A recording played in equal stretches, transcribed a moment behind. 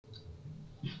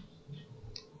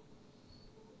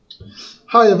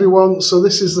Hi everyone, so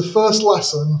this is the first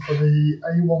lesson for the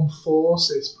A1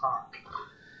 Forces pack.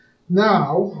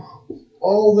 Now,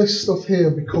 all this stuff here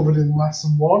will be covered in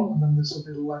lesson 1 and then this will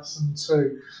be lesson 2. So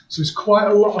there's quite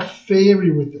a lot of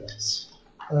theory with this.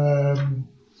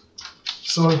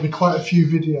 So there'll be quite a few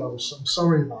videos, so I'm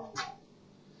sorry about that.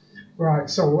 Right,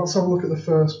 so let's have a look at the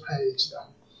first page then.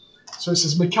 So it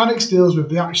says mechanics deals with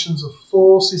the actions of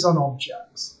forces on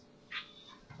objects.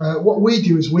 What we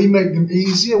do is we make them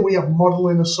easier. We have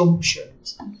modelling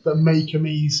assumptions that make them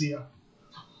easier.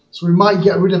 So we might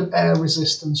get rid of air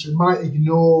resistance. We might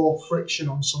ignore friction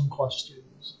on some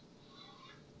questions.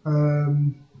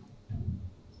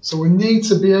 So we need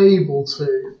to be able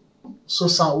to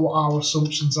suss out what our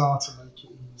assumptions are to make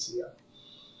it easier.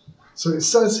 So it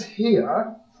says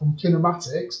here from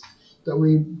kinematics that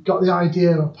we've got the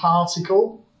idea of a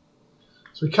particle.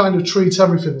 So we kind of treat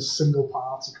everything as single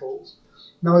particles.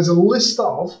 Now there's a list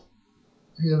of,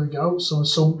 here we go, some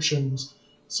assumptions.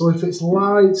 So if it's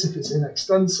light, if it's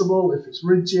inextensible, if it's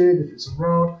rigid, if it's a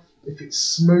rod, if it's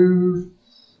smooth,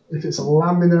 if it's a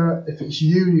laminar, if it's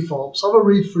uniform. So have a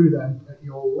read through them at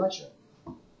your leisure.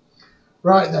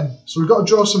 Right then, so we've got to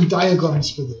draw some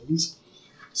diagrams for these.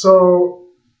 So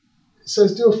it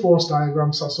says do a force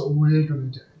diagram, so that's what we're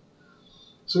going to do.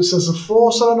 So it says the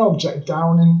force on an object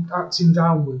acting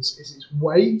downwards is its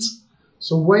weight.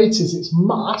 So weight is its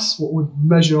mass, what we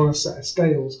measure on a set of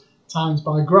scales, times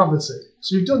by gravity.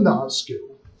 So you've done that at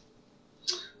school.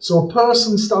 So a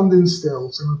person standing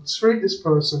still, so we treat this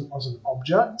person as an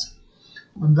object,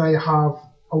 and they have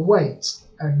a weight,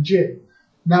 mg.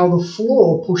 Now the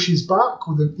floor pushes back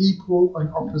with an equal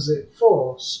and opposite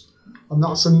force, and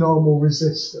that's a normal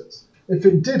resistance. If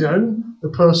it didn't, the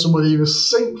person would either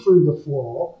sink through the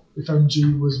floor, if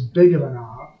mg was bigger than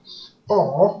r,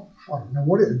 or I don't know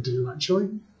what it would do actually,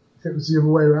 if it was the other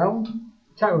way around. You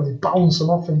can't really bounce them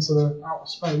off into the outer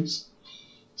space.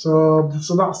 So that's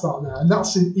that there, and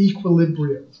that's in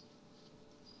equilibrium.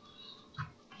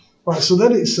 Right, so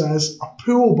then it says a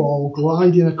pool ball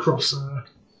gliding across a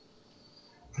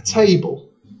table.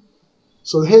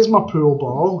 So here's my pool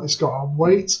ball, it's got a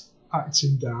weight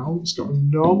acting down, it's got a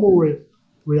normal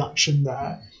reaction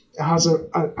there. It has an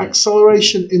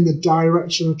acceleration in the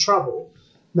direction of travel.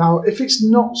 Now, if it's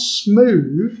not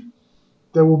smooth,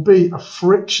 there will be a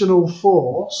frictional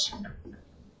force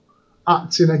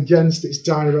acting against its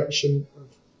direction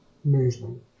of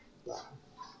movement.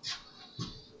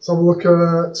 Let's have a look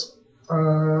at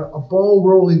a ball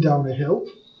rolling down a hill.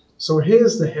 So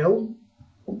here's the hill,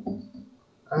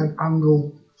 an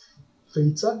angle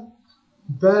theta.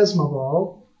 There's my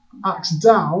ball, acts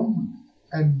down,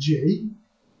 mg.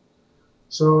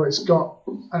 So it's got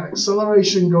an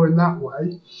acceleration going that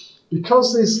way.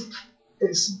 Because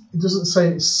it doesn't say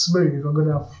it's smooth, I'm going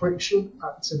to have friction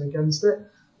acting against it.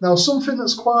 Now something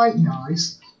that's quite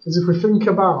nice is if we think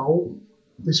about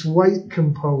this weight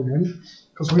component,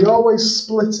 because we always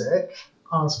split it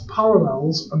as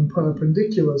parallels and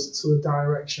perpendiculars to the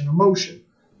direction of motion.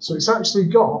 So it's actually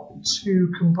got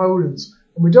two components.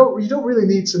 And you don't really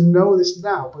need to know this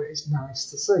now, but it's nice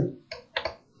to see.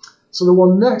 So the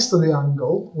one next to the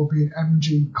angle will be an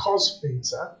mg cos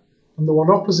theta, and the one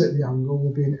opposite the angle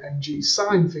will be an mg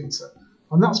sine theta.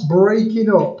 And that's breaking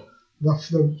up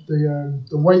the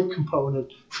weight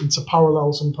component into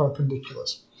parallels and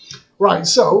perpendiculars. Right,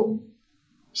 so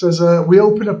it says we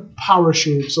open a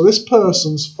parachute. So this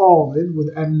person's falling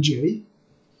with mg,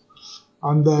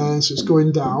 and so it's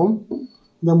going down.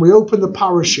 And then we open the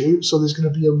parachute, so there's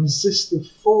going to be a resistive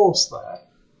force there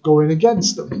going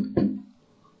against them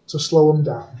to slow them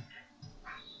down.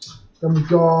 Then we've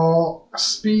got a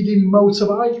speeding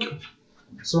motorbike.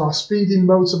 So our speeding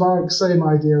motorbike, same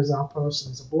idea as our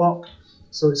person is a block.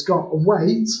 So it's got a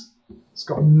weight, it's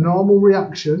got a normal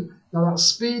reaction. Now that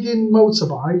speeding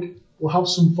motorbike will have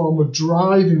some form of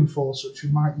driving force, which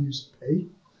we might use P.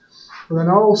 But then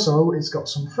also it's got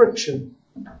some friction,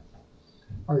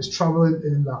 and it's travelling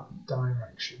in that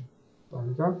direction. There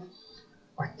we go.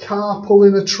 A car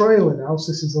pulling a trailer now,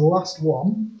 so this is the last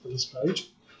one for this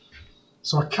page.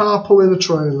 So a car pulling a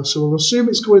trailer, so we'll assume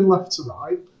it's going left to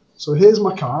right. So here's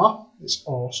my car, it's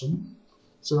awesome.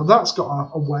 So that's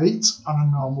got a weight and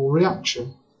a normal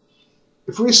reaction.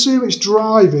 If we assume it's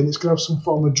driving, it's going to have some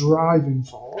form of driving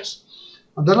force.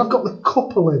 And then I've got the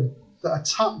coupling that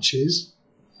attaches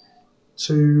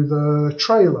to the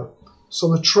trailer.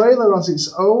 So the trailer has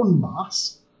its own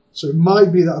mass, so it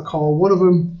might be that I call one of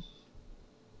them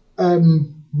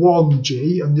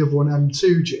M1G and the other one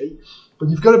M2G, but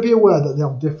you've got to be aware that they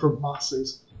have different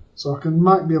masses. So I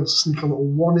might be able to sneak a little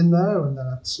 1 in there and then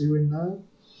a 2 in there,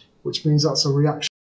 which means that's a reaction